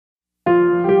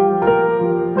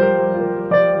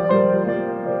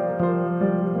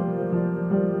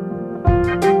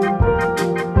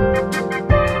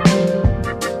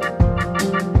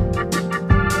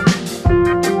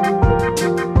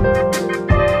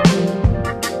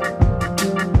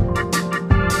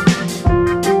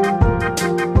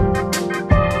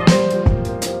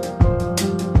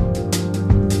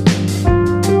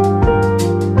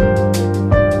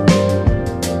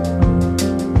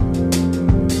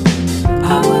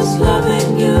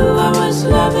loving you, I was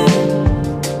loving.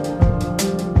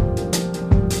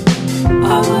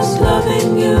 I was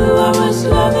loving you, I was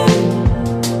loving.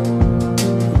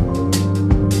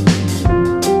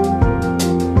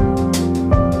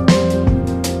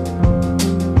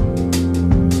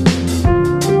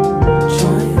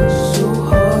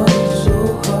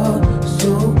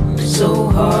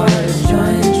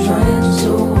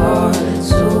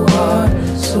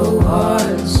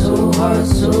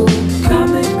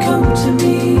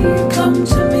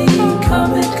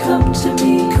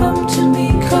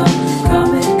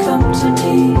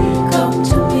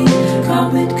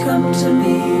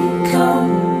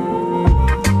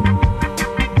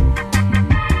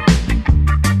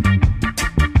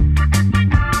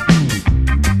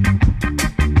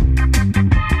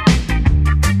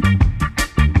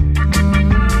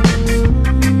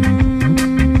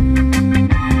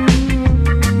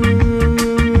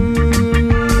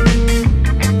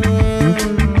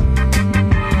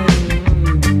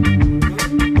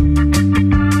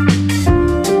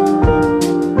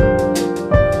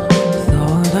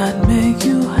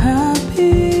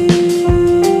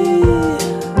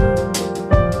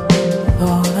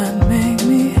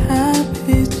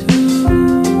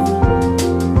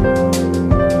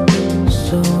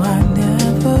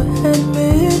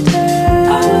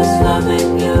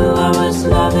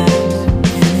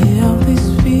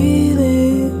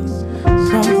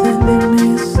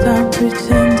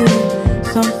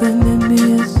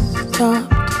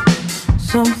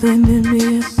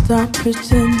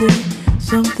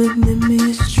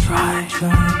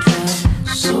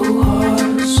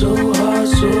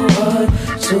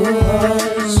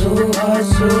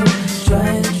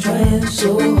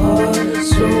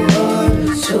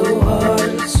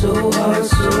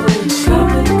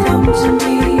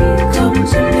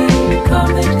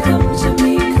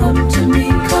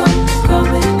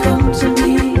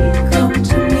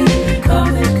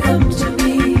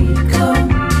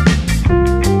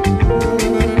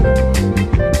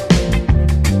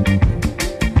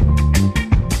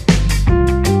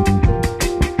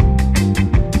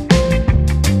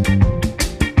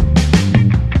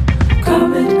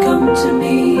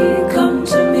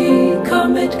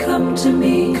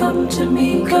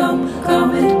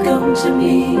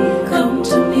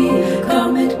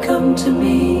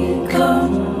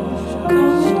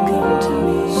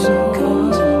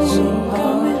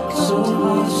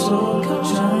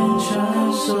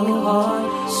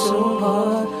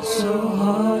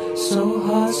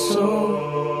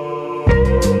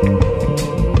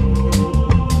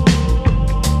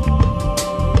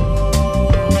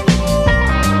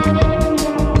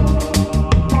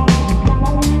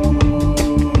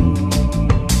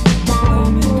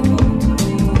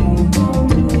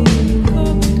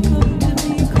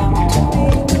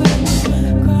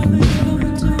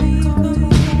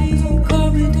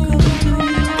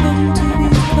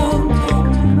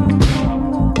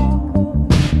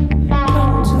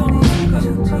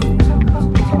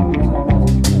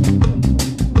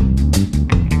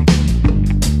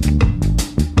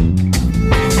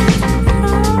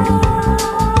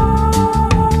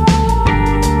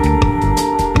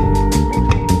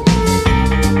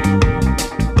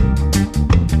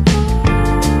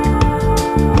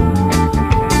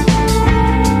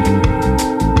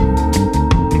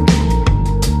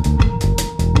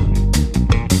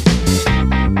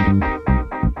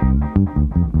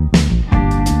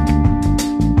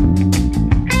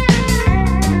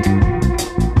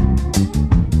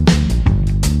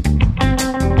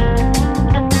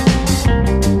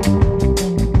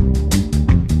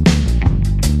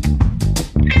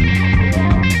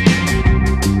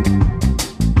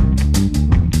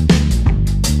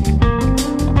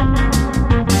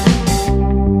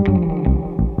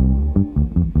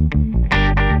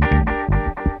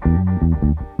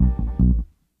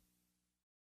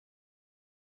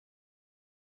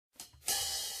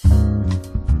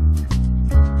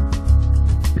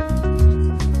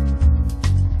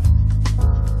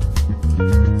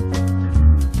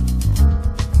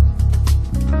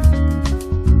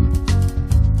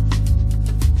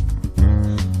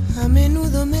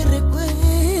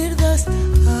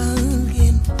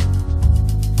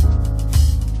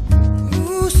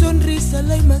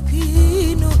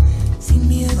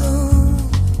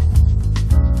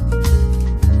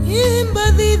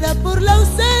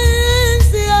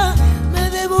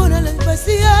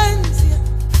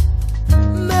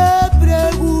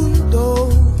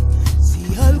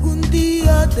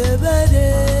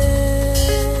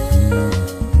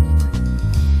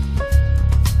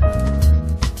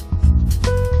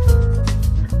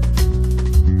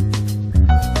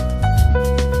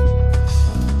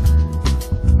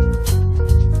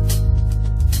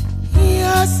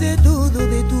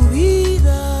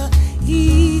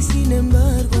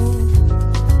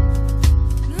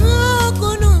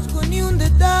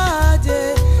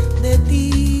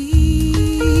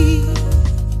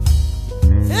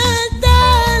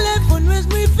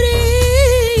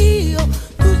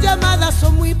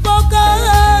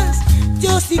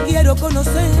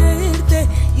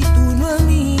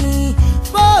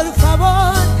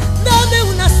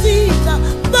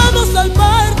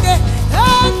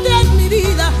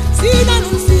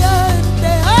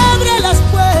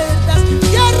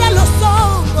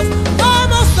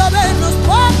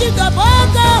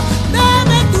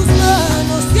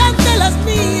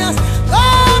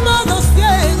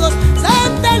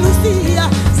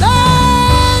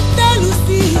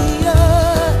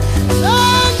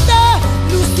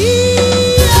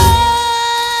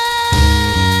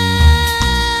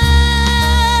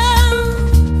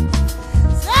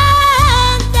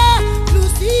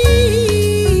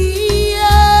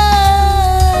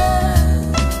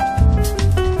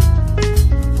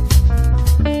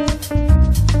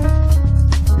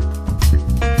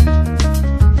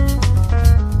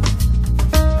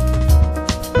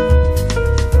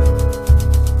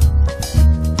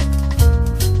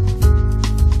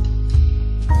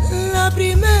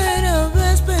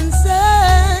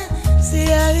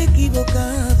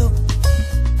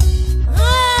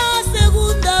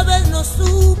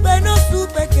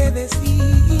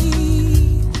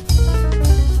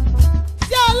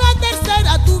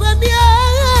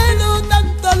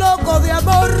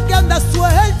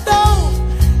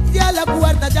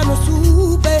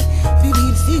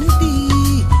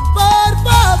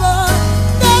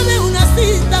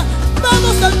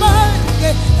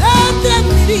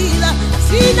 mi vida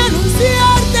sin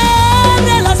anunciarte.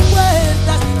 Abre las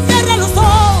puertas, cierra los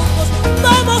ojos,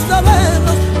 vamos a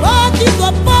vernos poquito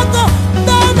a poco.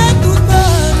 Dame tus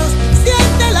manos,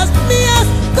 siente las mías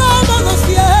como dos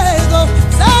ciegos.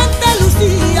 Santa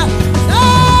Lucia,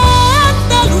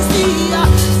 Santa Lucia,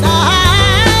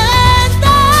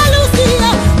 Santa Lucia,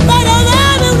 pero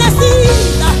dame una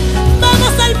cita.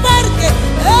 Vamos al parque,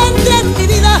 entra en mi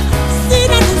vida sin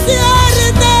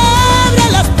anunciarte. Abre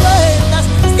las puertas,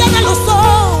 cierra los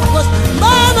ojos,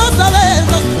 vamos a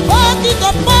vernos poquito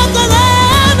a poco.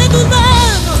 Dame tus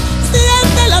manos,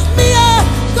 siente las mías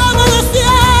como los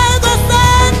ciegos.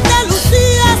 Santa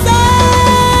Lucia,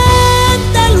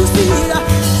 Santa Lucia,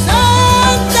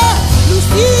 Santa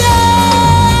Lucia.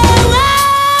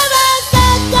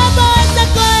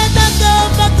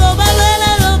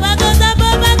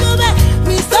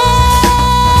 Mi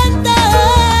santa,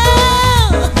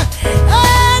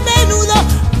 a menudo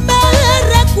me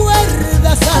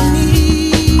recuerdas a mí.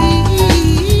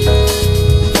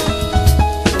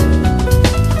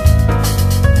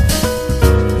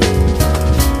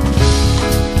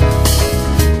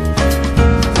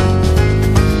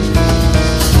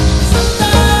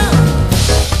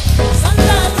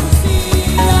 Santa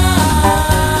Lucia,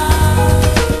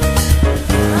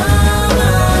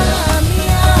 amada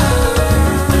mía.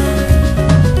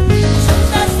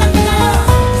 Santa, Santa,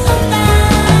 Santa,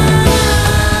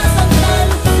 Santa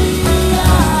Lucia,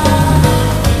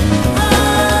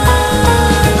 amada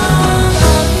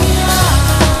mía.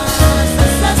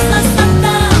 Santa,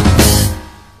 Santa.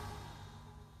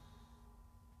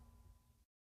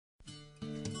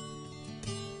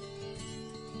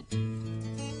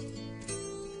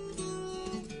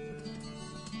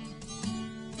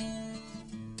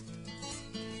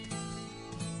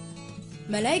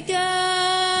 Malaika,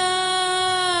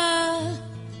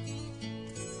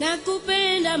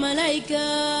 nakupenda malaika.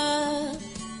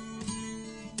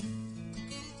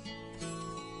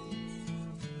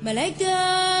 Malaika,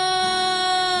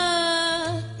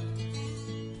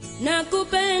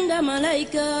 nakupenda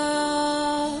malaika.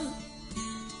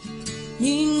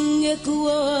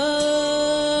 Ningekuwa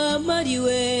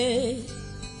mariwe,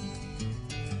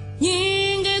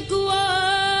 ningekuwa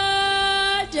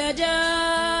dada.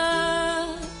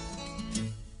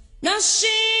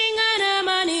 Nashingana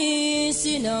mani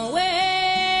sinawe,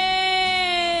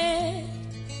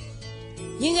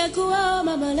 ningekuwa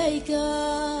malaika.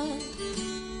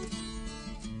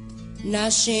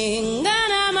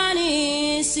 Nashingana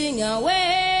mani sinawe,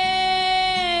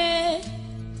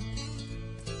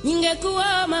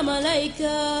 ningekuwa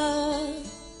malaika.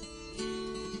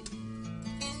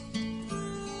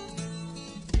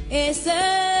 Esa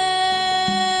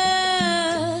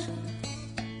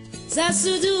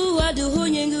Zasudu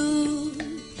aduhunyengu,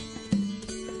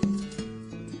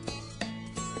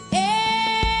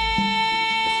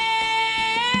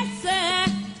 esa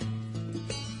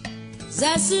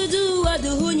Zasudu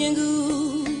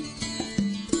aduhunyengu,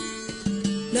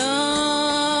 na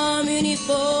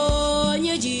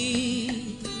munifonyeji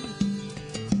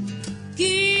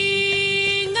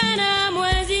kingana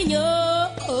mwezinyo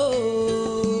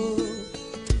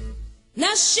na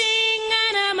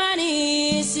shingana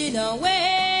mani sinawe,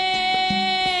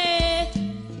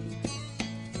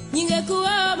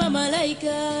 ningekuwa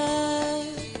malaika.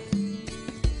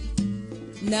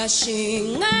 Na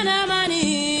shingana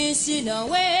mani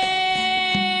sinawe,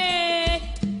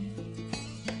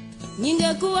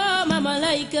 ningekuwa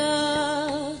malaika.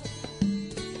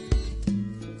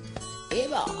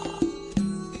 Eba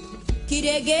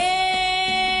kidege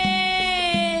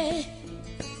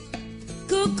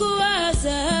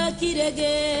kukuwaza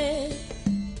kidege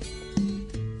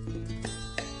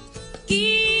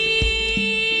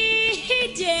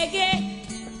kidege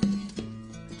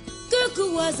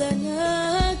kukuwaza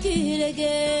na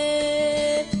kidege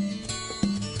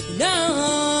na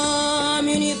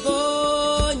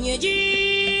munifonyeji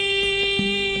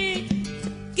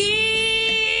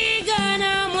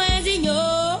kigana mwezinyo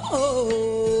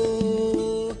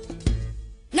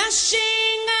na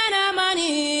shingana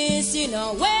mani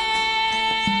sinawe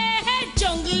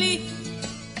jongli,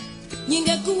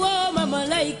 ningekuwa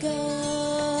malaika.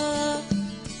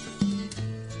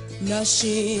 Na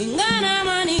shingana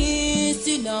mani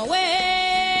sinawe,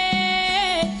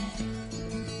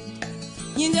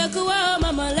 ningekuwa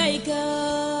malaika.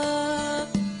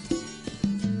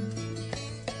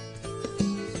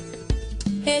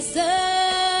 Esa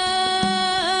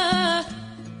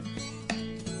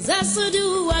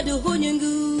zasudu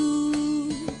aduhunyengu,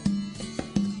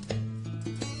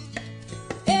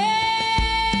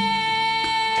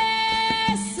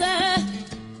 esa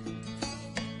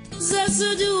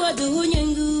zasudu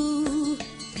aduhunyengu.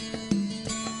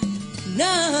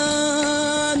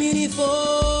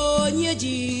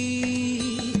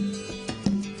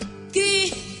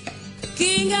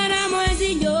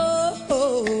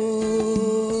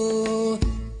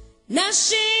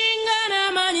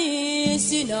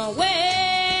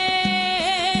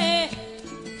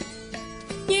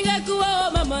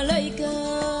 Ningekuwa malaika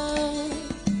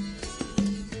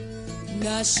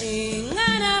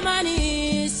nashingana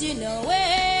manisi nawe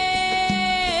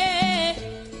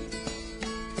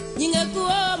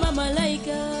ningekuwa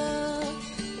malaika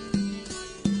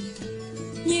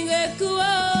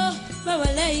ningekuwa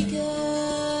malaika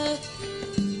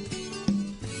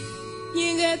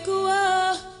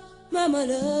ningekuwa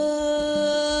malaika.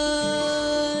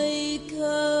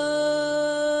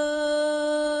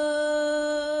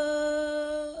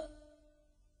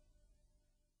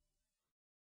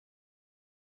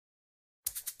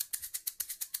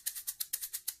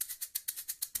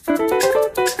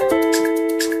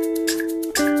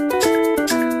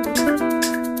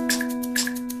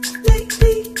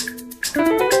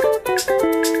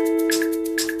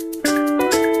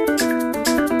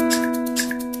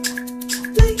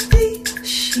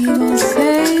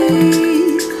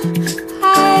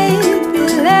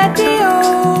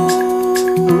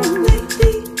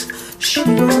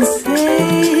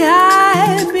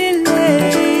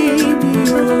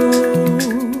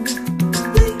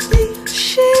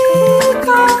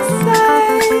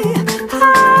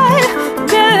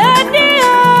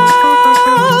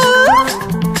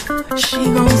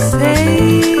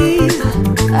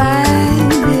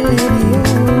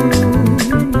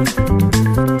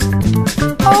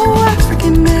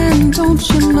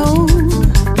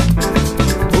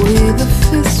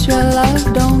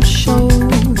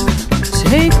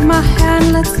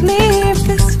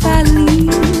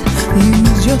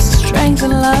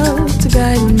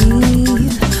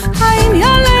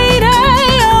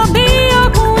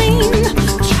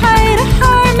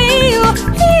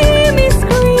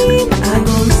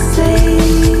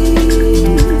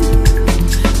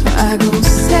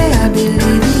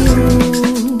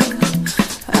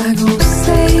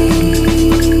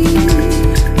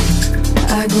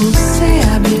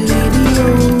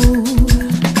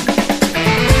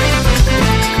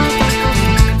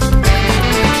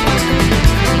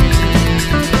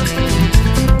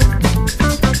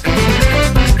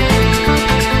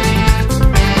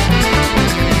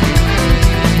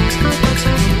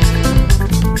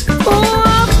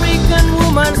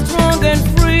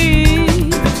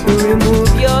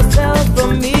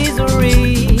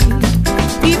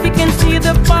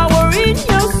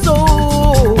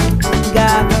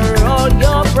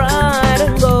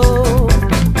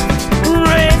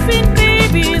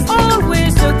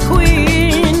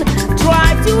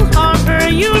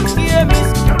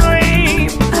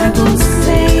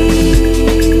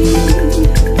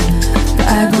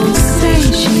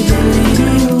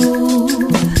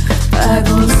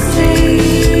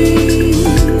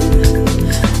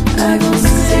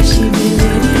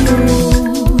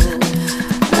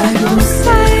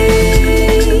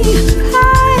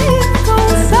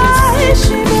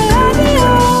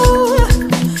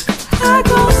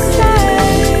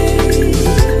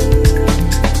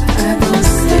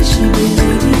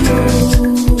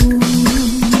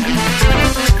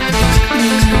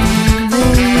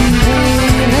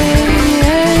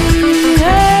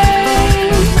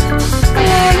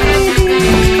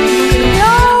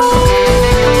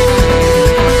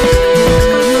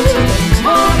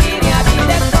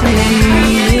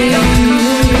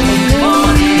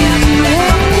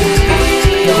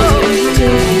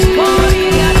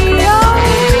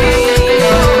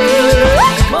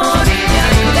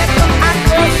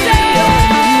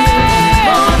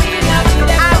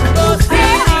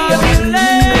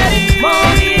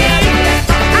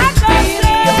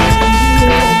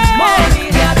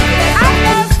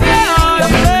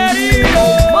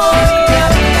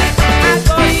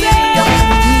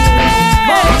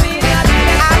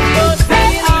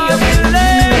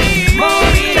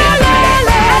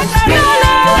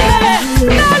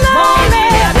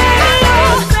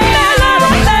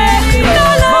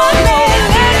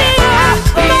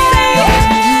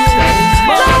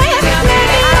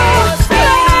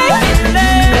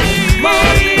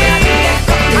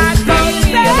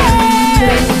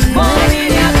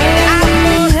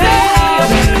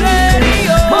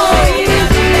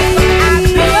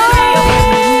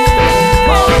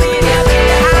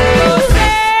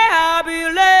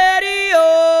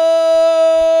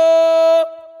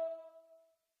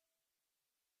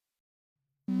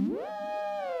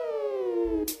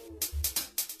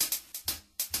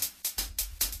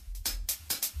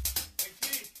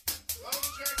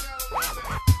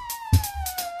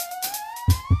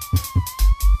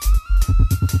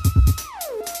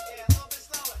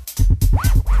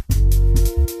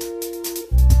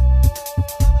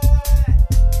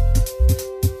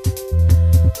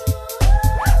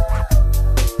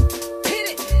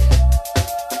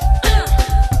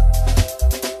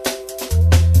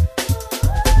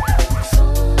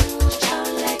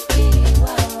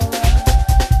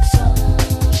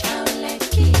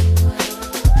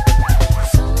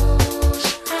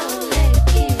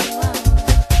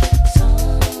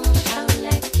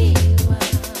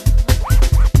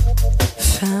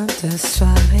 cette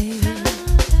soirée,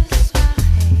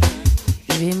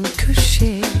 je vais me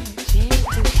coucher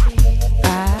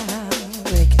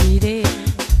avec l'idée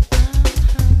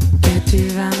que tu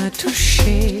vas me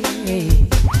toucher.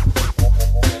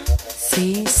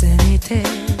 Si ce n'était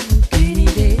qu'une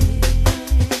idée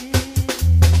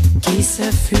qui se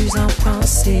fuse en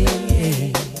pensée,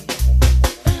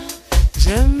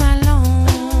 je m'allonge.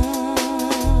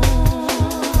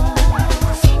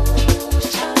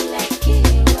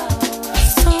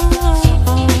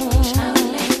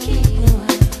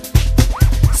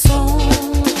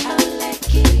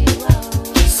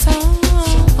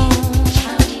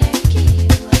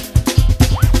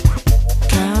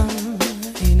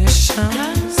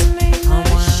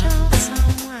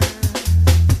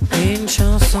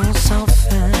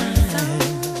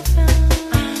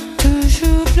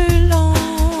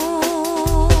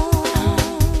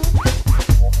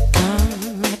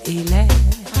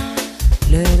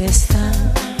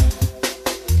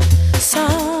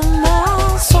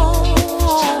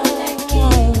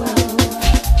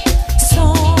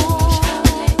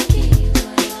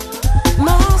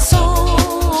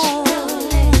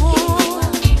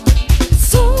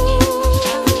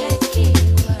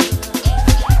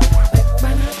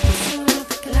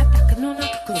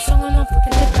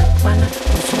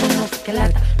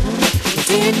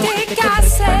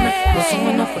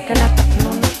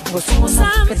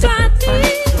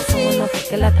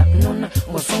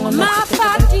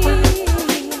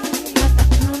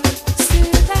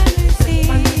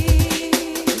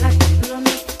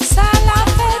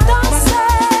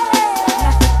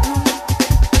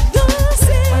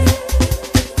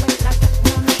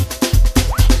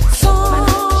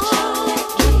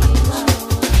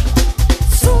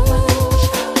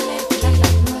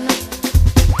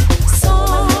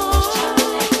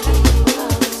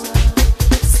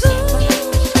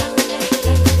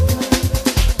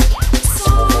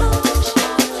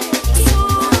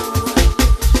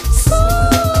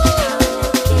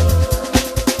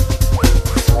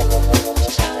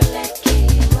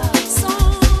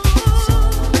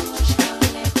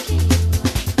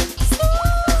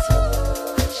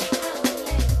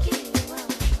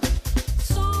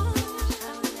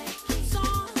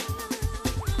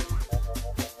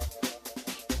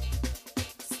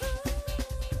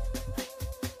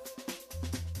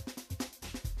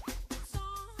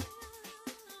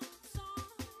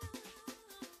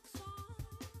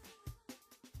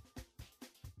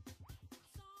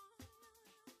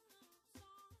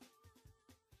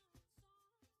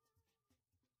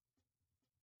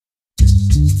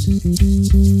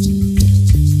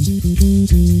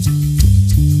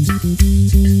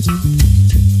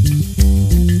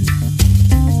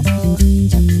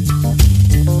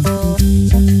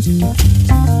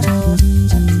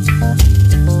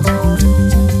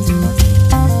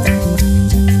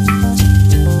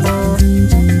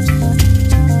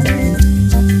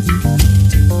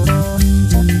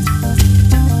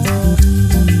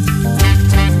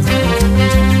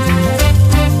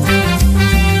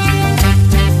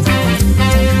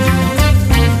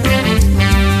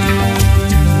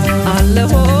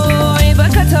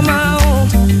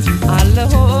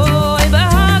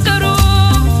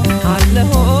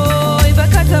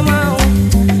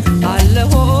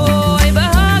 Allah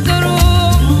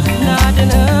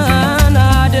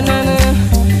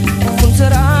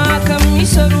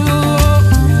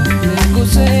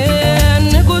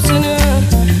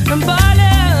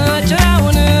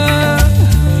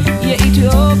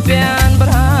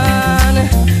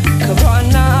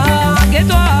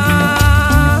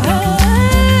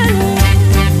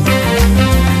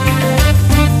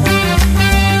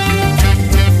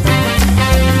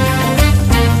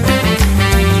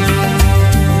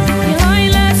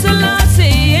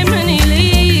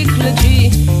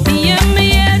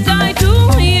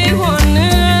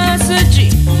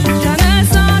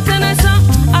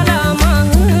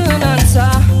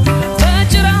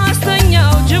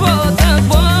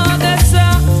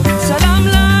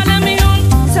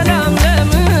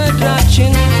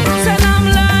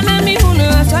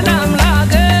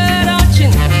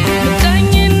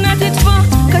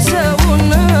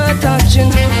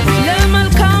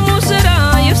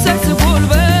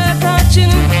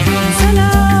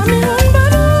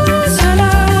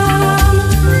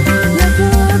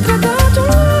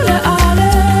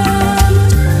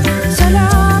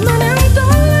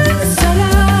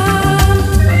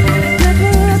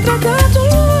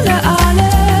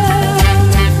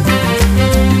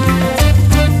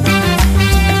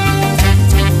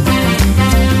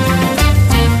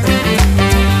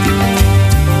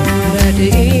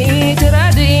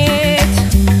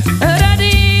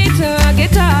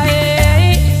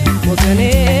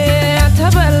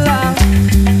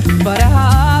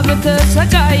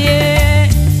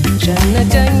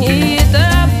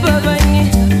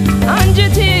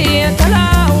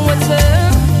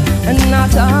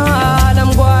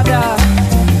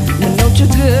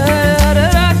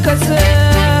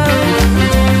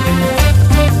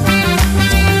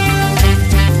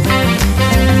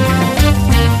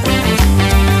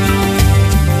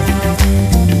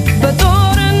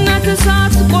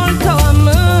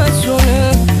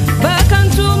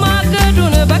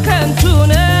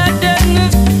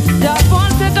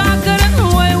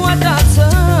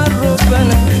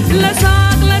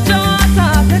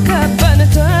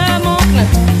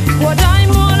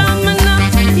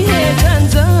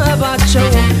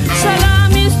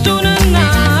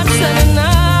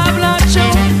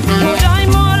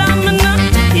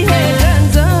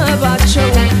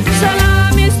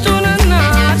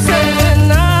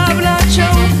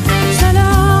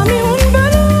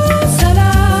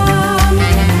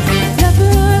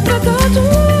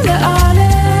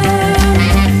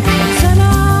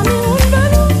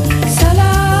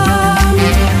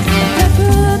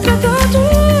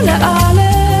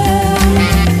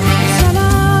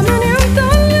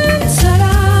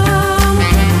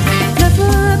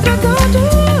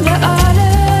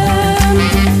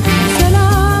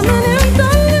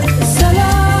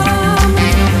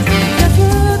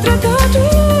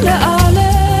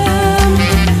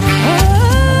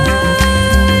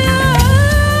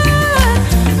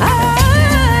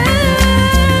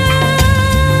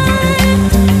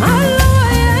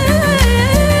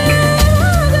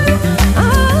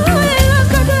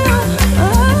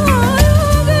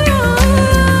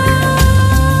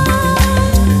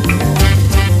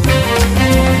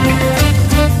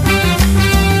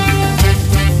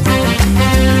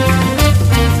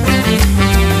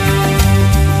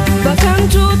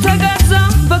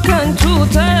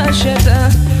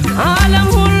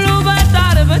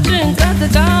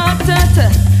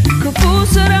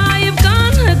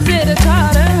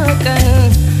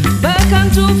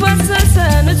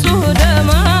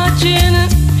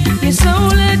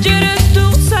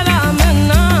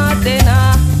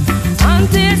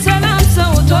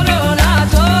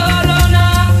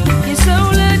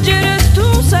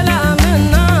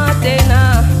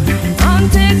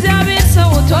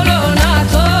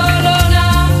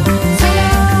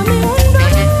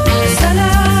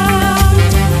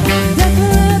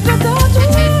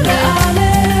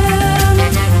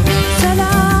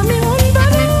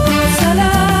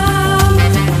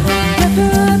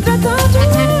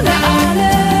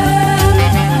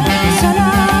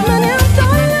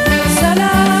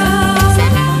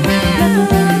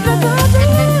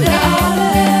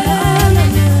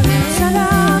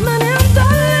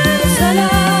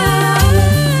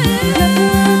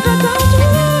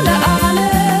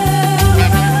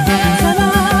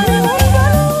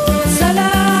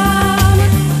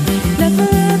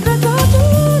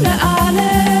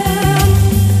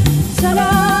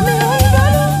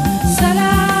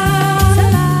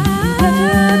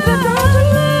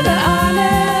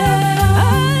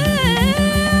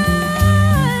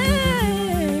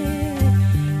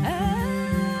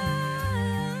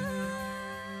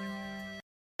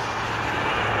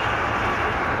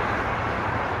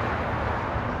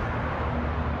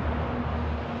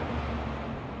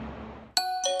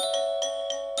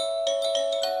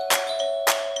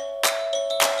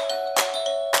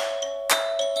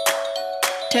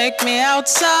Take me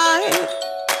outside,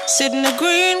 sit in the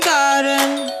green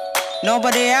garden.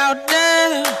 Nobody out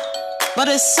there, but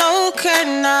it's okay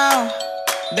now.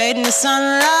 Bathe in the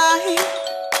sunlight,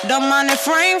 don't mind if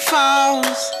rain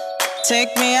falls.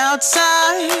 Take me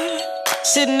outside,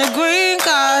 sit in the green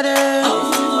garden.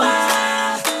 Oh,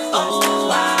 I, oh,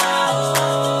 I,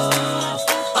 oh,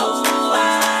 oh,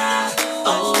 I,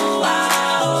 oh, I,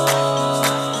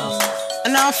 oh.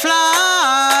 And I'll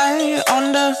fly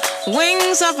on the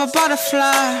wings of a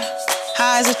butterfly,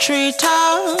 high as a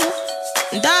treetop,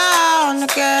 down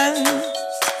again.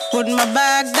 Put my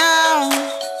bag down,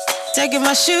 taking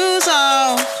my shoes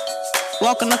off,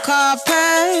 walking the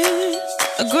carpet,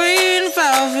 a green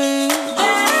velvet.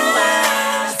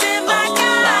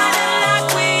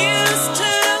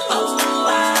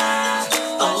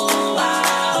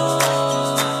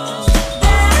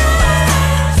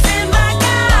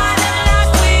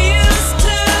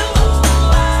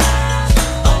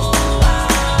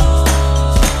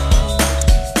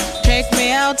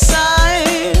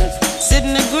 Outside, sit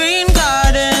in the green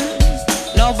garden.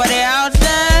 Nobody out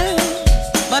there,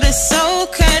 but it's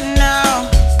okay now.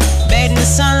 Bathe in the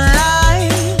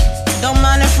sunlight, don't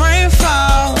mind if rain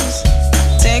falls.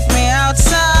 Take me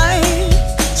outside,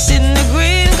 sit in the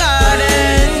green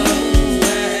garden.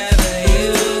 Wherever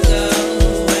you go,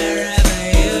 wherever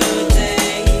you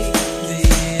take me,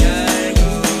 I go.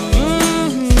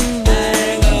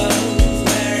 I go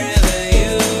wherever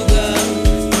you go.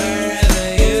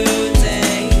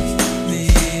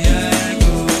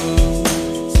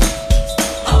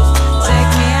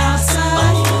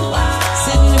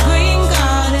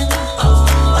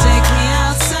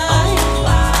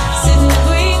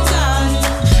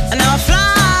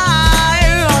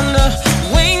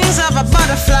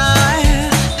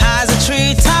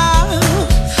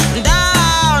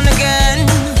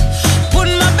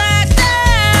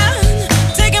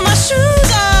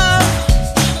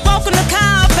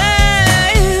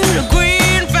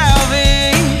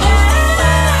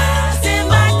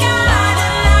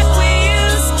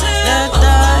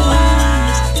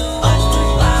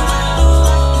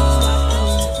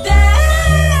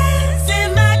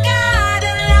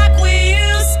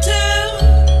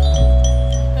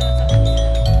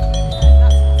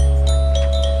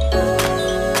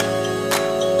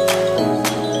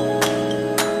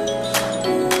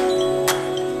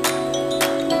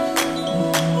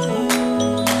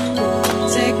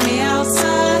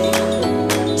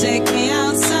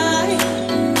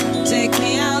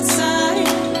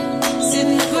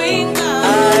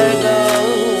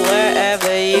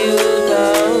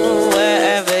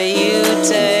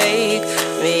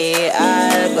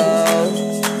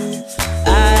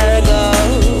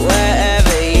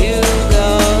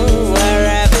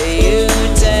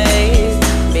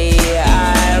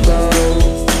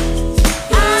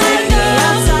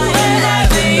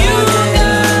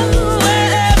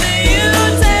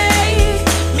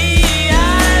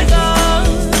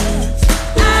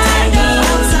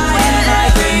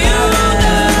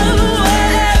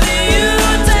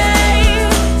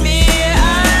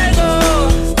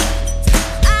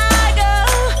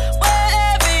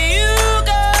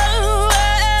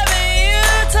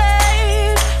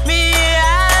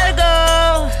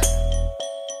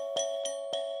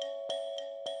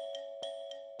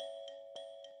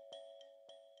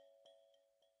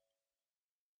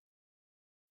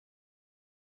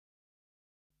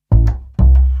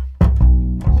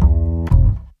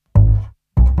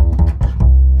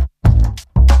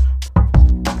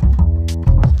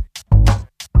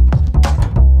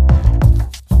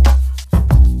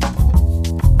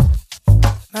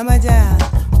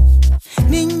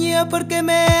 porque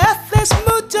me haces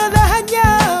mucho daño.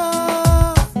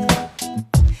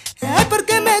 Ay,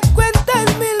 porque me cuentas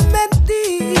mil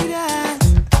mentiras.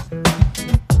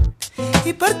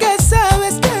 Y porque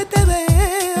sabes que te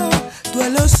veo, tú a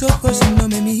los ojos no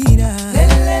me miras.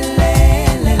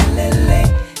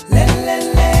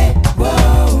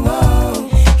 Wow, wow.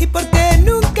 Y porque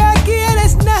nunca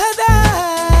quieres nada,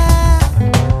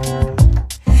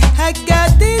 a que a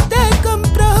ti te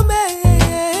comprometa.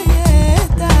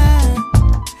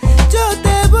 Yo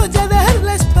te voy a dar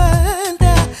la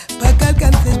espalda para que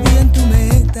alcances bien tu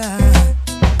meta.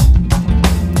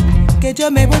 Que yo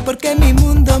me voy porque mi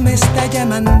mundo me está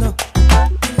llamando.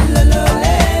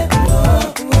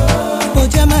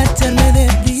 Voy a marcharme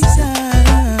deprisa.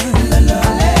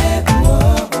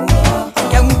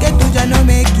 Que aunque tú ya no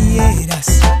me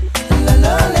quieras,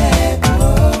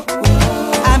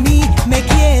 a mí me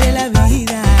quiere la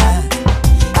vida.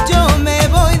 Yo me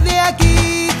voy de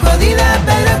aquí, jodida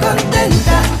pero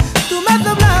contenta. Tú me has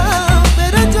doblado,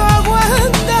 pero yo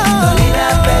aguanto. Dolida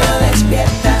pero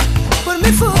despierta por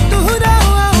mi futuro.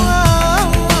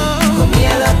 Con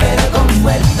miedo pero con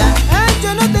fuerza. Ay,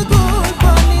 yo no te culpo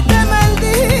ni te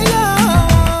maldigo,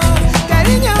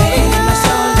 cariño mío.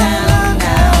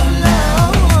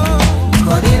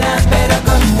 Jodida pero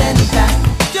contenta.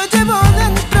 Yo llevo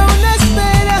dentro una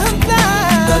esperanza.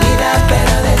 Dolida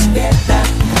pero despierta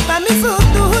pa' mi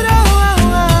futuro.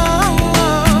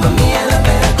 Con miedo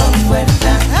pero con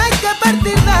fuerza. Ay, que a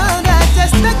partir de ahora ya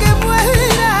hasta que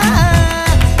muera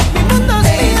mi mundo es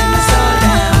mío.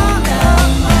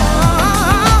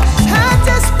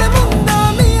 Hacha este mundo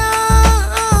mío.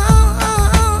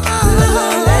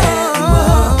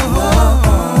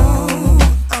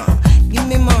 Give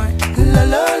me more.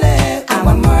 I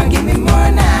want more, give me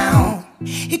more now.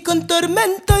 Y con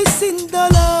tormento y sin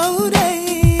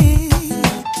dolores,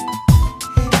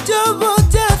 yo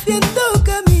voy haciendo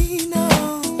camino.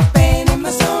 Pain in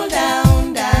my soul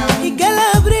down, down. Y que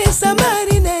la brisa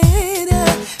marinera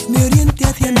me oriente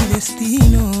hacia mi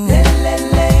destino.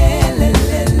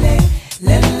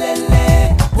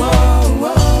 Wow,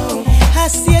 wow.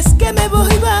 Así es que me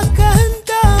voy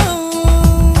bajando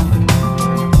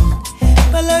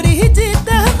pa' la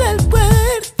orillita del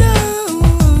puerto.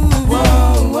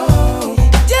 Wow, wow.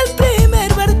 Y el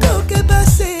primer barco que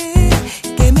pase,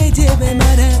 que me lleve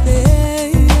mar adentro.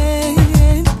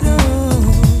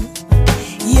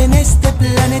 Y en este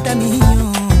planeta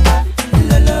mío,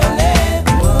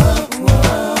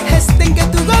 este en que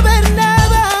tú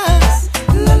gobernabas,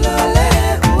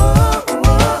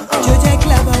 yo ya he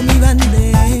clavado mi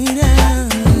bandera.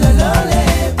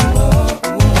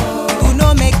 Tú no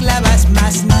me clavas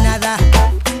más nada.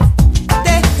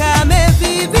 Déjame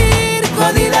vivir,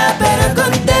 jodida pero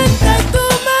contenta. Y tú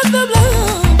me has doblado,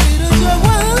 pero yo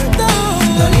aguanto.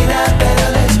 Dolida pero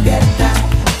despierta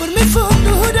por mi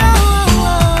futuro.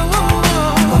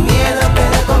 Con miedo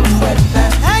pero con fuerza.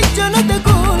 Ay, yo no te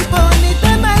culpo ni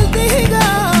te maldigo,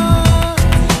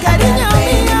 cariño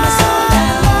mío.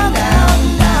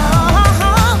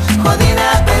 Jodida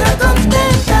pero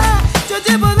contenta. Yo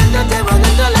llevo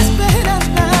dentro la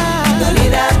esperanza.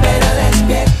 Dolida pero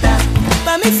despierta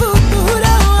pa' mi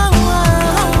futuro.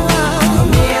 Con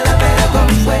miedo pero con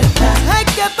fuerza. Ay,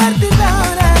 que a partir de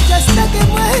ahora ya hasta que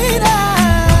muera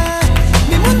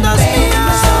mi mundo es mío.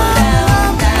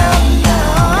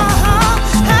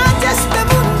 Ay, este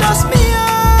mundo es mío.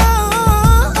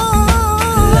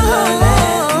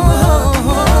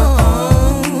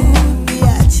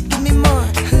 Bitch, give me more.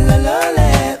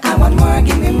 I want more,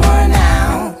 give me more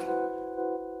now.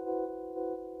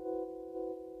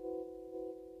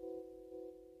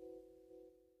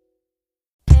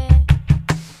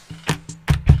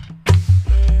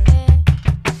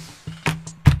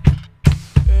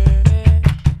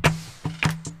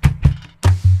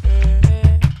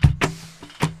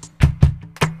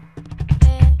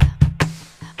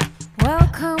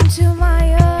 Welcome to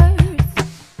my earth.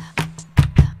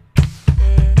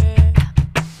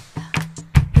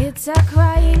 It's a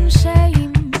crying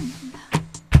shame.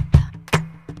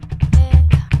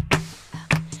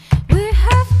 We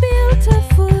have built a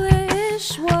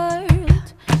foolish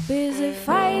world, busy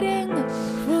fighting,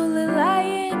 cruelly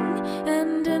lying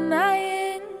and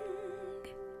denying.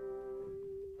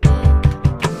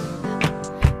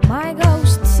 My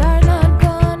ghosts are not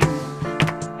gone.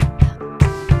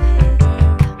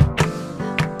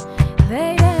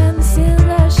 They dance in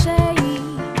the shade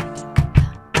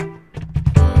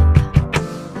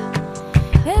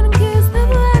and kiss the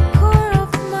black core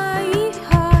of my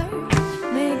heart,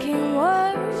 making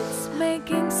words,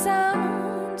 making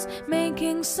sounds,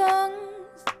 making songs.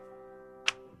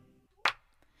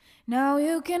 Now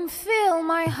you can feel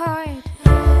my heart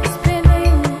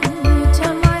spinning. You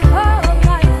turn my whole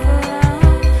life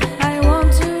around. I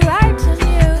want to write a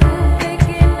new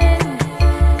beginning.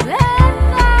 Let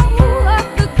go of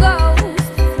the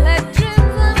ghost. Let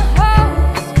dreams and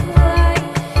hopes fly.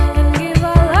 And give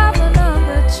our love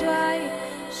another try.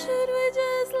 Should we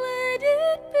just let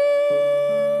it be?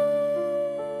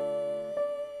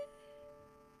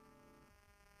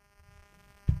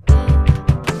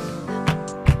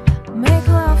 Make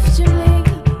love to me.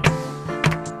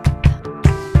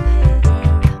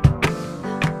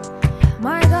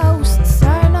 My ghosts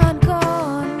are not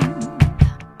gone.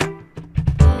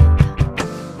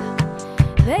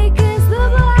 They kiss the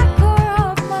black core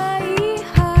of my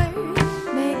heart,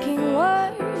 making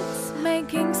words,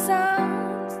 making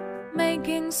sounds,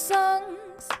 making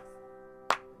songs.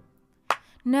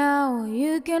 Now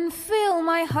you can feel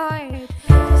my heart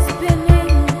spinning.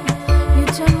 You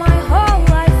turn my whole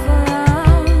life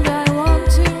around. I want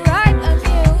to write a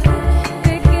new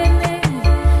beginning.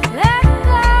 Let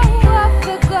go of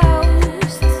the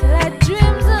ghosts. Let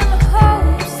dreams and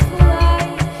hopes fly.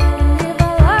 And give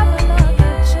our love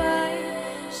another try.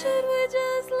 Should we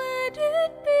just let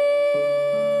it be?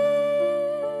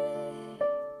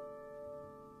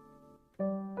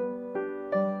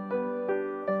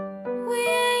 We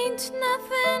ain't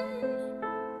nothing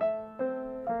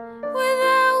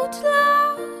without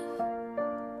love,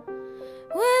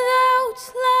 without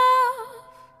love.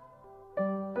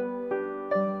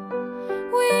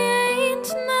 We ain't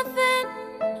nothing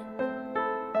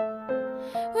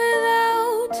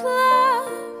without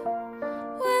love,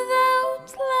 without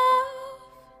love.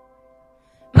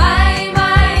 My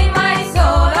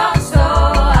soul on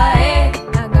soul, ae,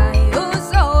 nagayo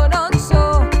soul on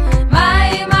soul. My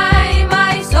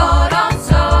soul on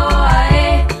soul,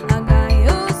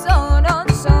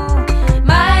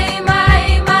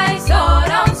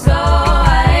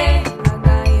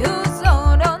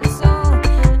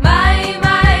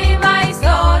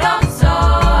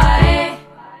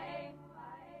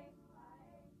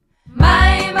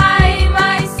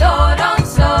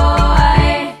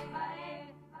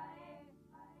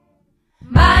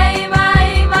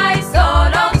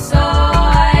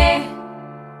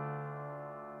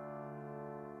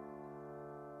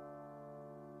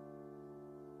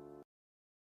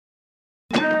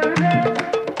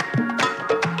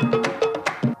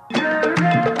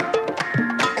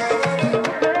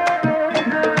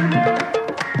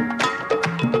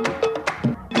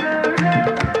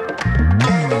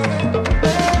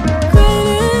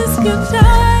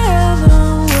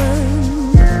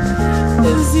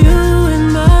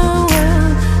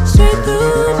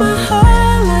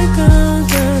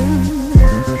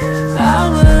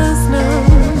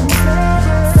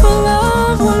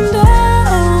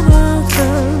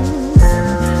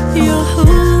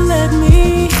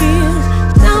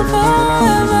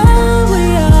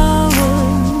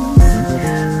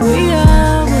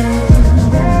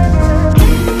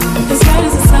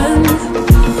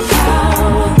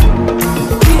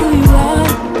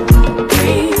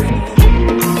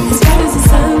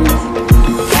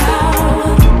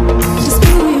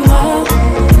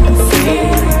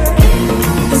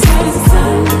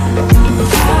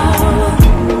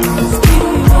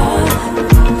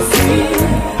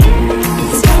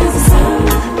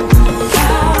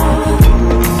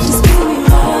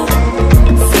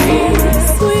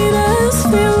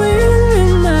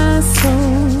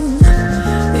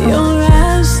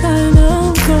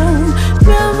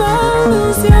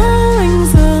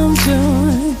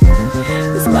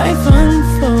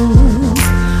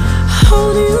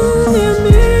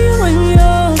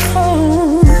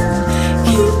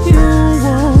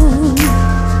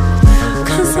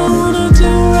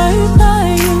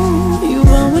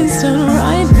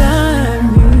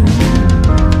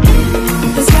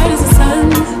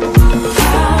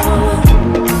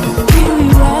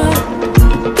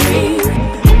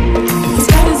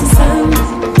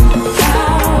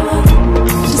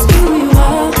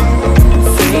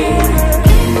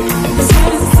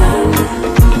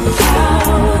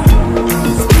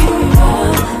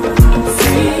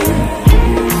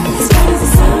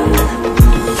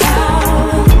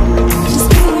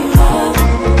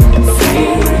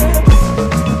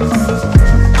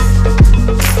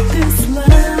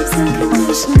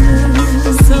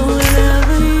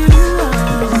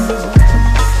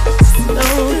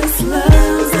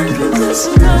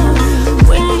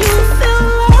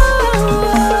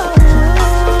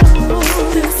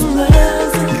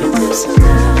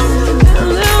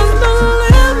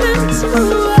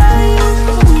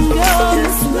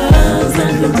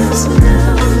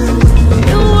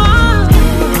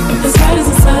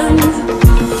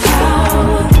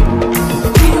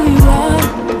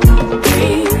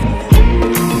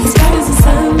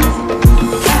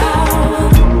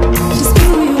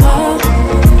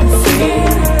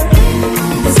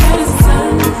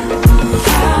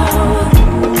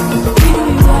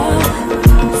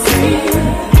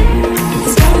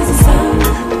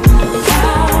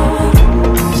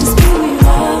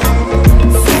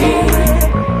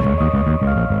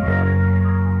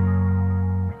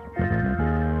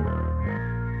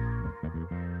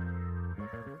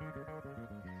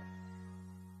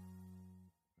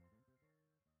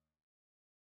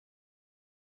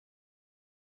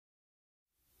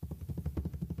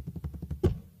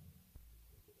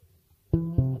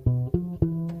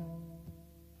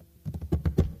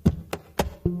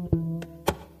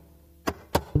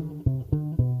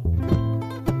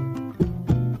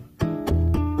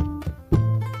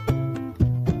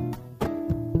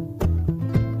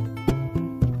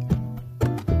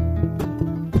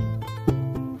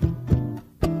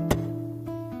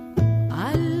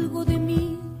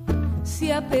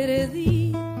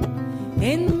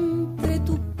 Entre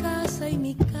tu casa y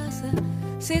mi casa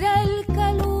será el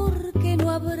calor que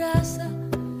no abraza.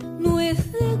 No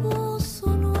es de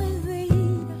gozo, no es de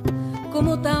ira,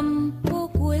 como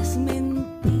tampoco es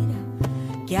mentira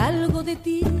que algo de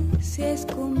ti se ha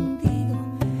escondido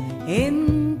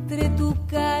entre tu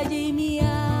calle y mi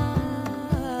alma.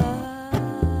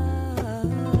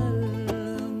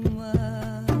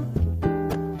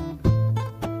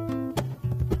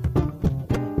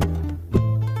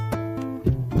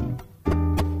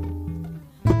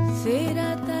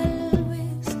 Será tal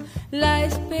vez la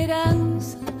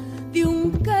esperanza de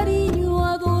un cariño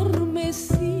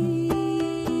adormecido.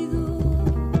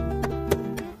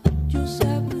 Yo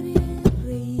sabré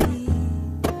reír,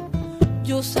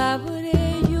 yo sabré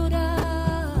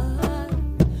llorar,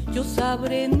 yo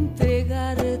sabré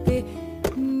entregarte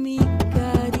mi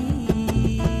cariño.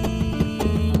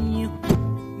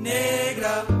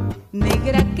 Negra,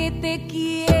 negra que te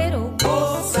quiero,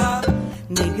 goza,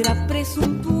 negra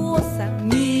presuntuosa,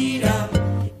 mira,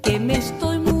 que me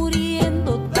estoy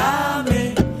muriendo,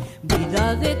 dame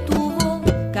vida de tu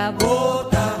boca,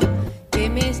 bota, que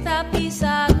me está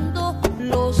pisando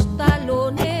los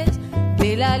talones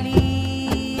de la libertad.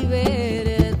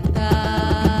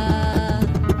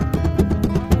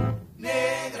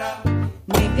 negra,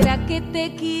 Negra que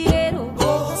te quiero,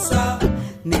 goza,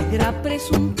 negra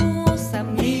presuntuosa,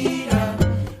 mira,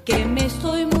 que me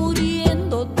estoy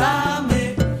muriendo,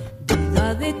 dame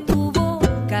vida de tu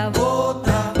boca,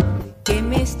 bota, que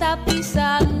me está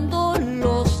pisando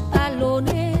los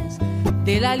talones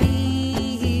de la libertad.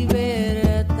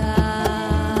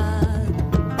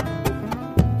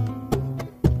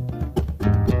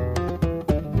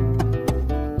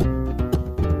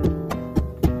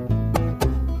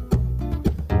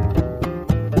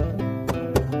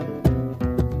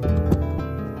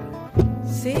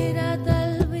 Será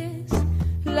tal vez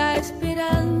la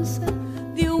esperanza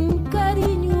de un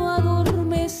cariño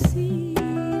adormecido.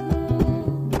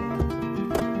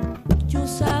 Yo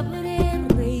sabré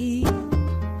reír,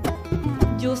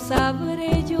 yo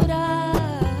sabré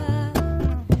llorar,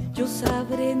 yo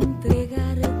sabré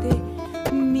entregarte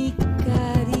mi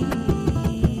cariño.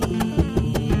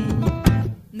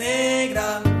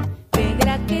 negra,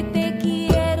 Negra que te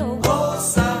quiero,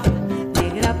 goza,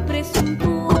 negra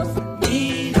presuntuosa,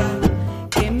 mira,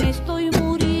 que me estoy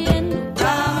muriendo,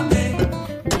 dame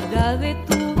vida de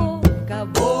tu boca,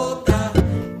 bota,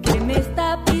 que me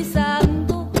está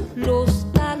pisando los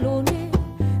talones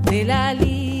de la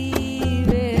libertad.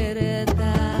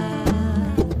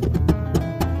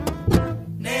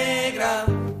 negra,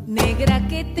 Negra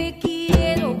que te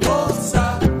quiero,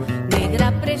 goza,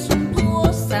 negra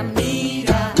presuntuosa,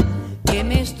 mira, que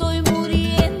me estoy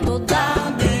muriendo,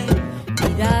 dame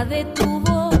vida de tu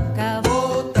boca,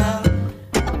 bota,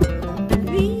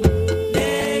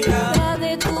 vida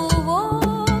de tu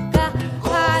boca,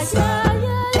 ay, ay,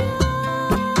 ay,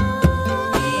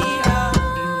 mira,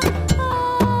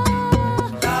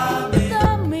 dame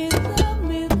dame,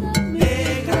 dame, dame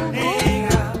negra, tu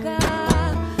negra, boca,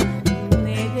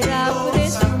 negra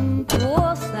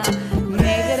presuntuosa,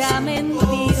 negra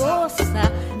mentirosa,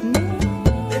 negra,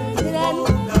 negra,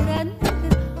 negra,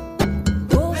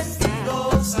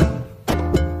 mentirosa,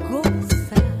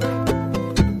 goza,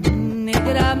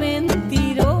 negra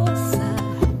mentirosa,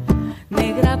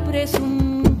 negra presuntuosa.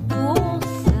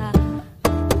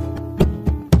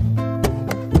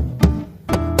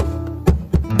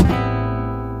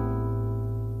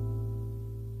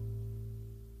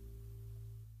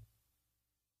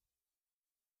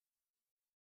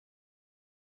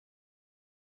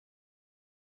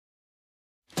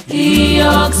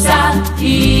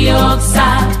 Ioxa,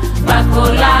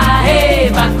 bacola,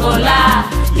 bacola,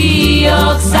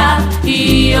 Ioxa,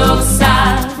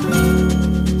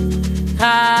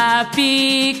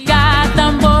 Pica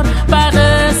tambor para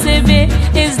receber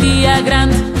esse dia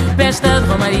grande. Festa de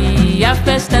Romaria,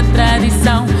 festa de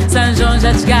tradição. São João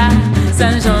já chegar,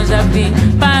 São João já vem.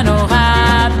 Para não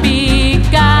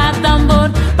pica tambor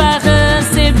para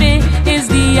receber esse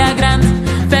dia grande.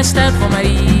 Festa de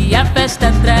Romaria,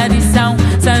 festa de tradição.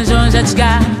 São João já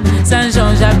chegar, São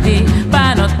João já vem.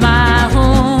 Para não tomar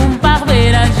para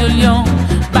ver a Julião.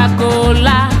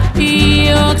 Bacola,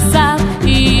 Ioxa,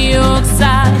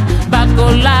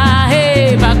 bacola,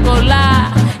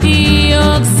 bacola,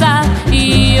 Ioxa.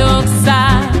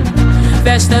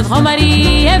 Festa de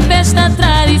Romaria, festa de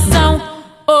tradição.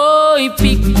 Oi,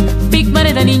 pique, pique,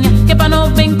 maredaninha, que para não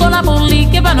vem colar por ali,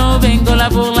 que para não vem colar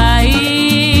por lá.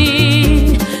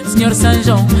 Senhor São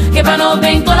João, que para não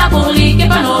vem colar por ali, que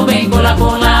para não vem colar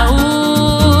por lá.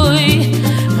 Ui,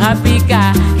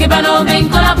 rapica, que para não vem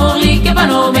colar por ali, que para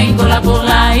não vem colar por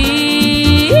lá.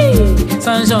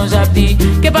 Songe a pedir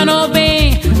que para não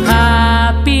bem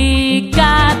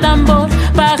picar tambor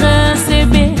para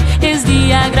receber esse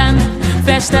dia grande.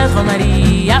 Festa de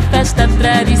Romaria, festa de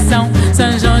tradição.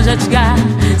 São João já chegar,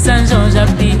 São João já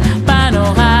pedir para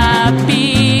não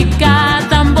picar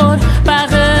tambor para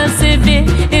receber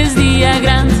esse dia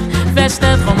grande.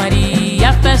 Festa de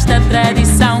Romaria, festa de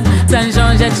tradição. São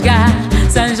João já chegar,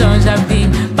 São João já pedir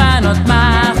para não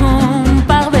tomar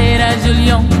para ver a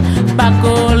Julião, para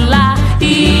colar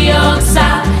e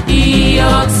oxar,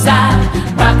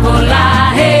 para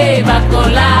colar, hey, para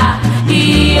colar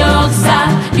e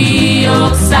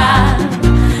oxar.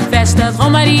 Festa de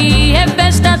Romaria é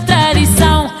festa de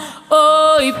tradição.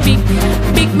 Oi,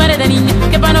 pique, maredaninha,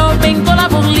 que para não bem colar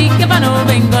por ali, que para não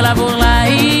bem colar por lá.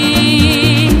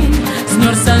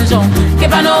 Senhor São João, que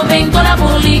para não bem colar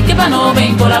por ali, que para não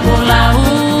bem colar por lá.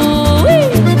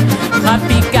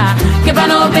 Pica, que para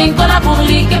não bem colar por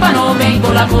ali, que para não bem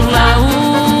colar por lá.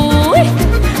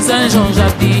 São João já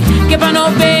vi, que para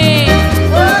não bem.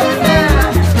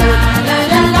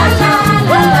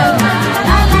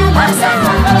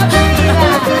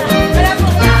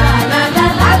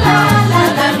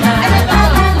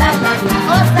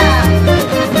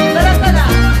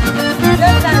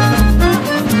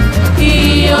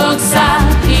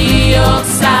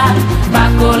 Ioxa,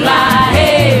 bacola,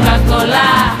 hey,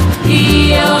 bacola,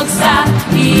 ioxa.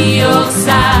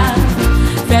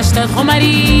 Festa de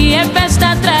Romaria é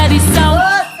festa de tradição.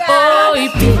 Oi,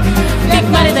 pique,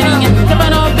 maredaninha, que para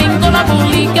não bem colar por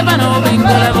ali, que para não bem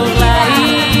colar por lá.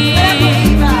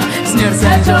 Senhor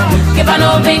São João, que para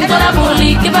não bem colar por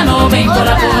ali, que para não bem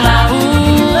colar por lá.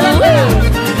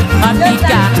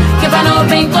 Pica, que para não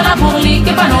bem colar por ali,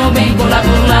 que para não bem colar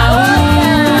por lá.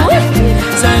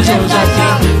 São João já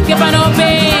tem, que para não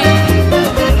bem.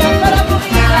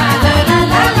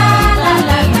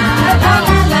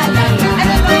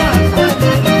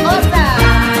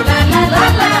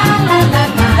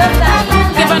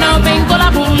 Que para não bem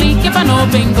colar por ali, que para não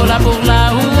bem colar por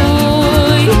lá.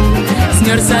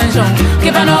 Senhor São João,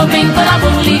 que para não bem colar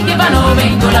por ali, que para não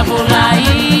bem colar por lá.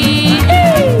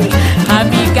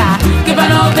 Que para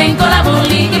não bem colar por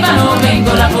ali, que para não bem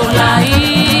colar por lá.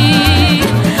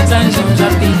 São João já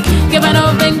vi, que para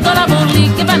não bem colar por ali,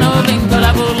 que para não bem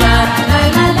colar por lá.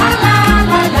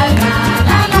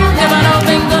 Que para não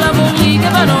bem colar por ali, que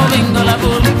para não bem colar por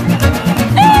lá.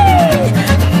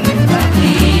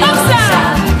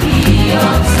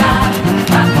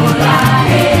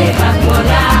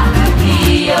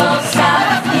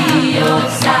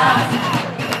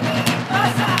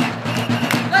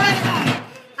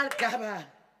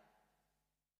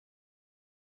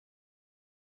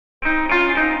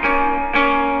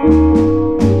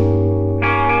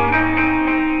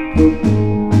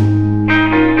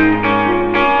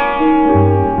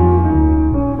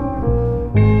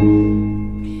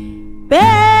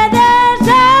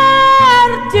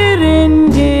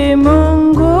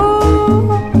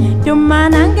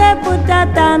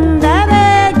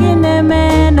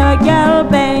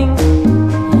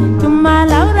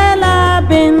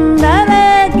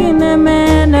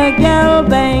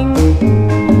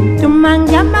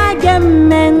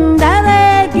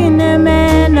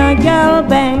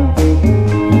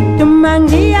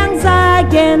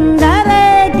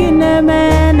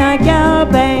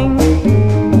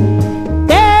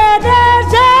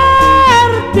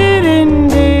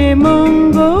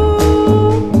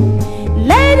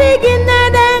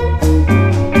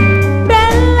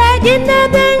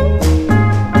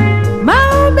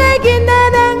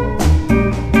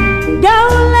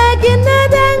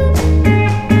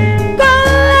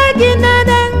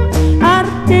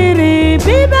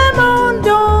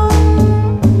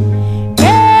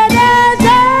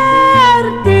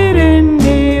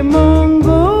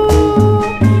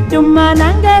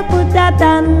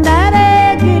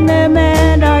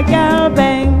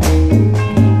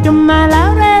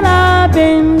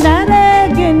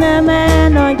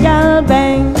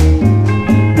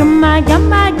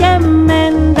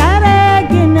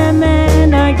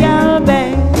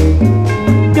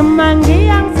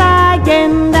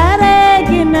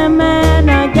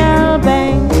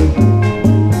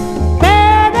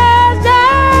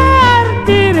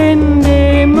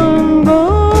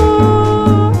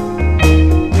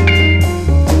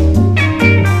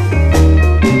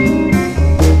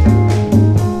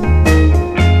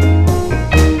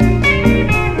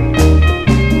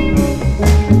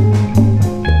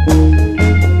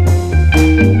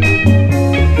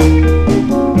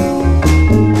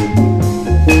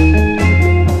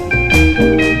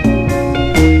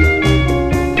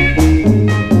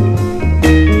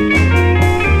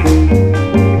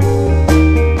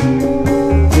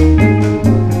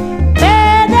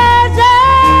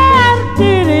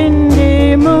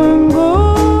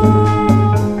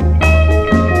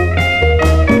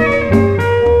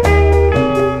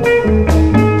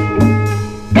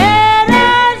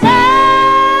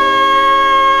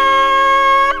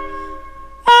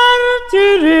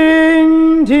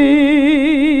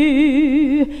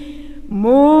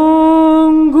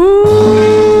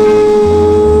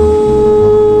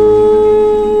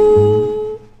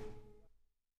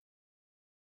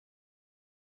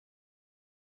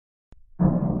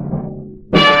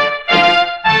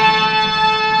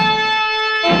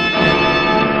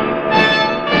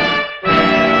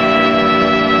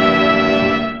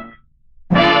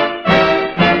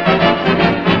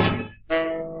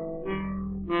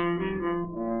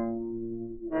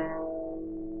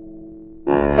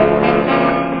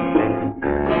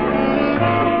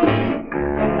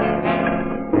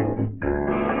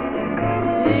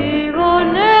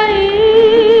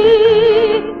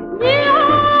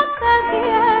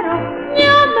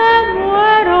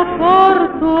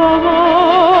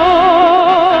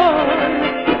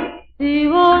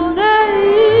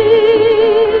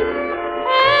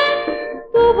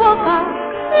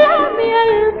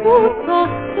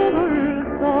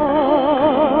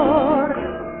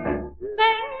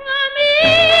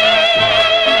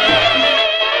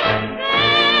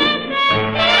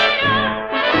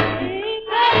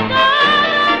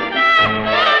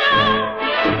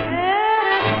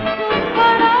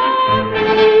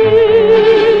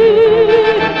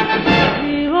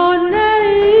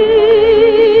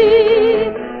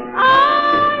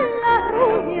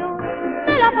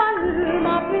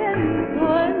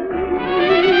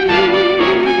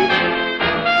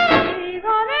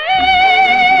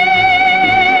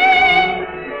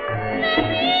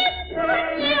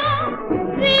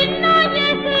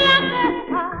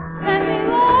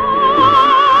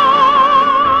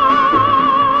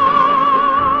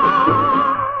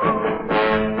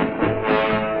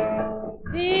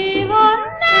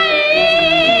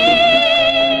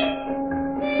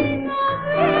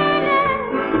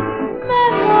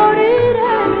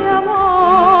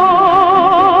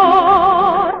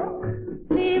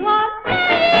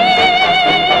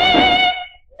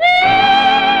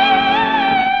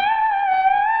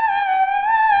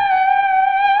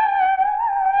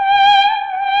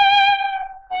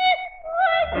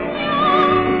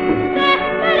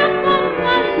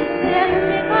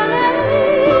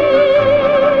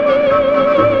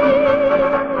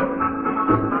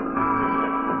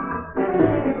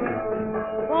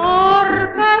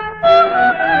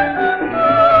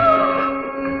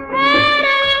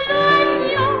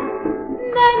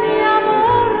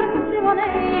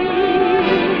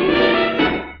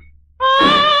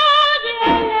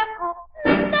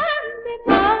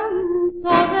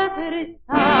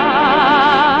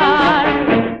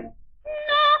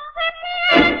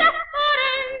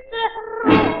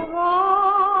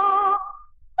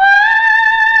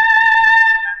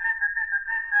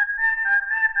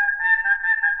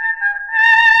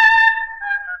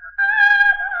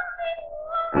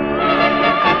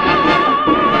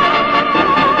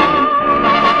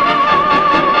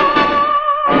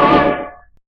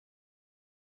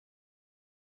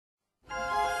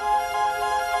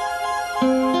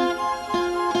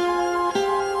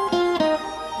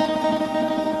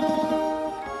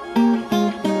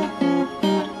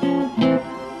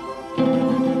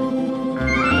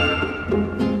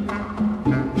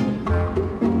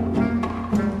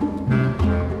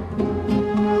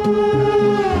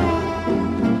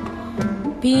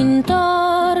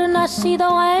 Pintor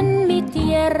nacido en mi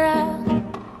tierra,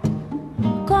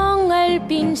 con el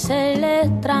pincel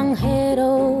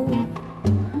extranjero,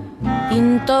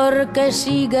 pintor que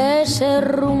sigue ese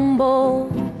rumbo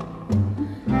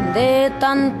de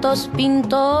tantos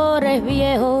pintores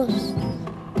viejos,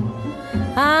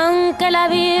 aunque la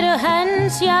Virgen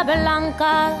sea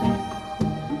blanca,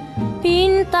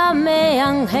 píntame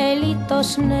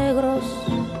angelitos negros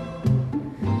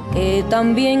que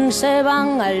también se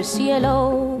van al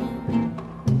cielo,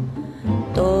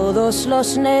 todos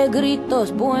los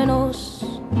negritos buenos.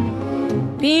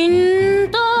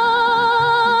 Pintor,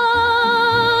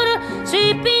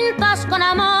 si pintas con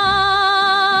amor,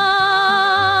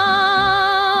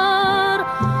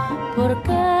 ¿por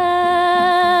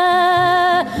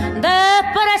qué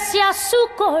desprecias su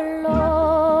color?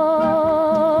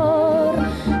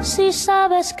 Si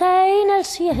sabes que en el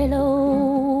cielo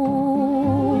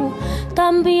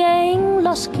también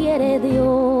los quiere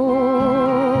Dios.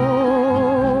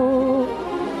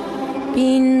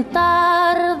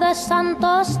 Pintar de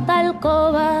santos de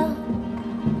alcoba,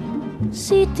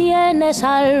 si tienes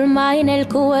alma en el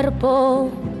cuerpo,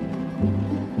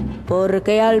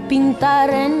 porque al pintar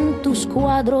en tus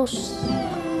cuadros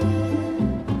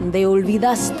te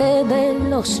olvidaste de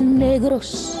los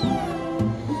negros.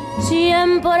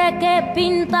 Siempre que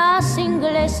pintas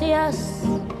iglesias,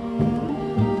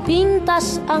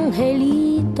 pintas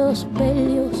angelitos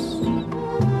bellos,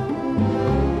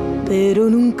 pero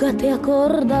nunca te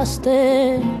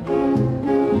acordaste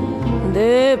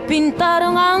de pintar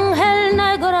un ángel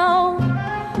negro.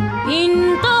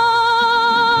 Pintor,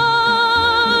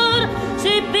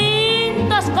 si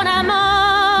pintas con amor,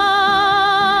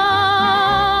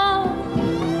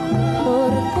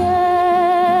 ¿por qué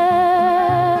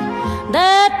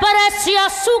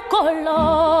desprecias su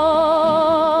color?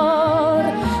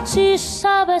 Si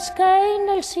sabes que en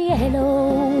el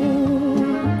cielo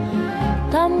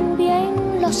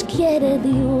también los quiere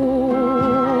Dios.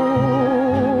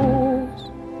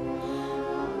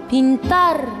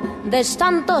 Pintar de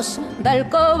estantos de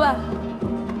alcoba.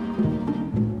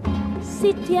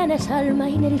 Si tienes alma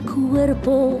en el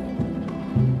cuerpo,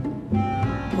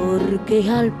 porque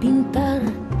al pintar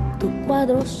tus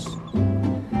cuadros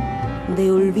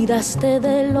te olvidaste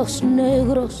de los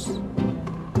negros.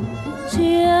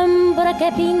 Siempre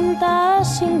que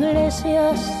pintas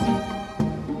iglesias,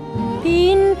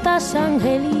 pintas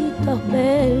angelitos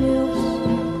bellos,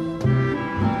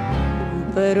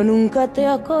 pero nunca te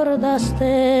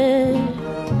acordaste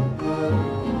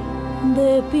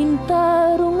de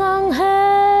pintar un ángel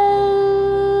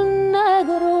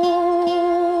negro.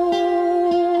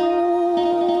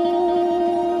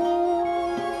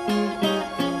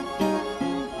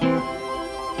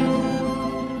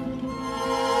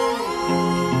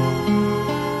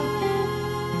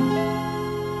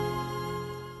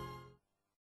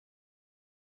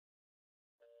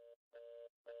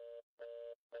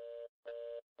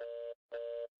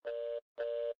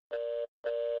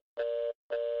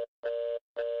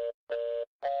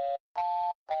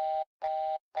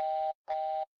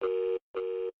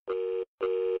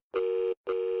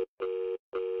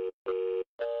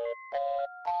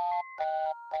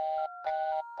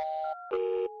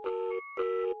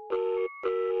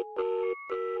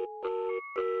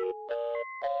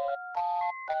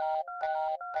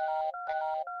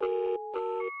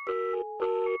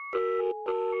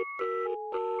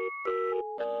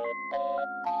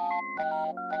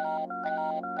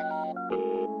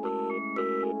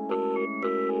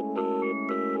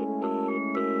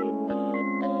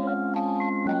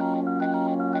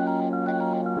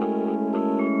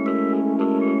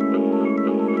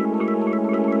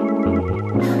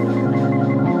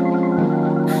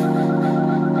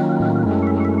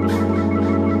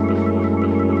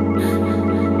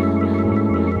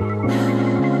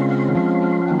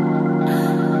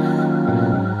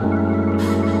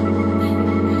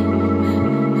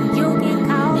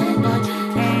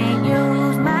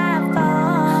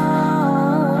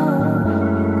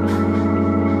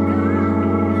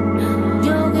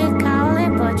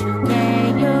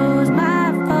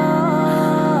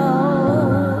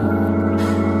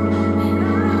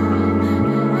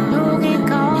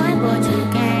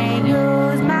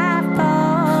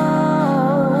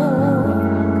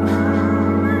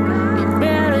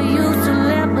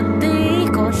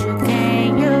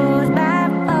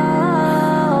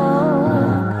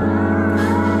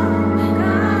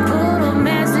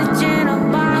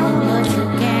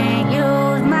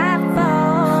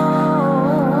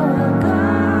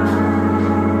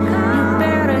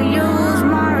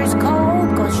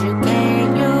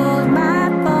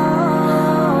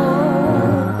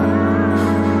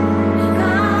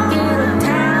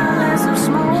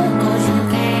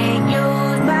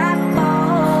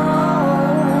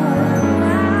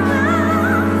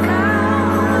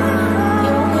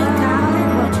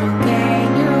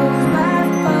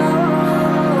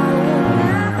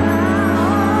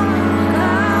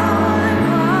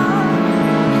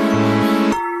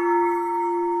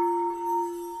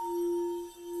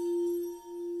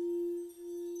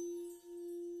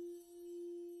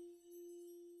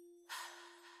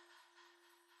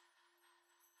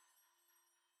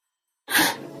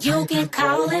 You can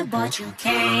call it, but you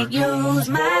can't use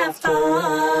my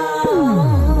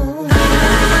phone.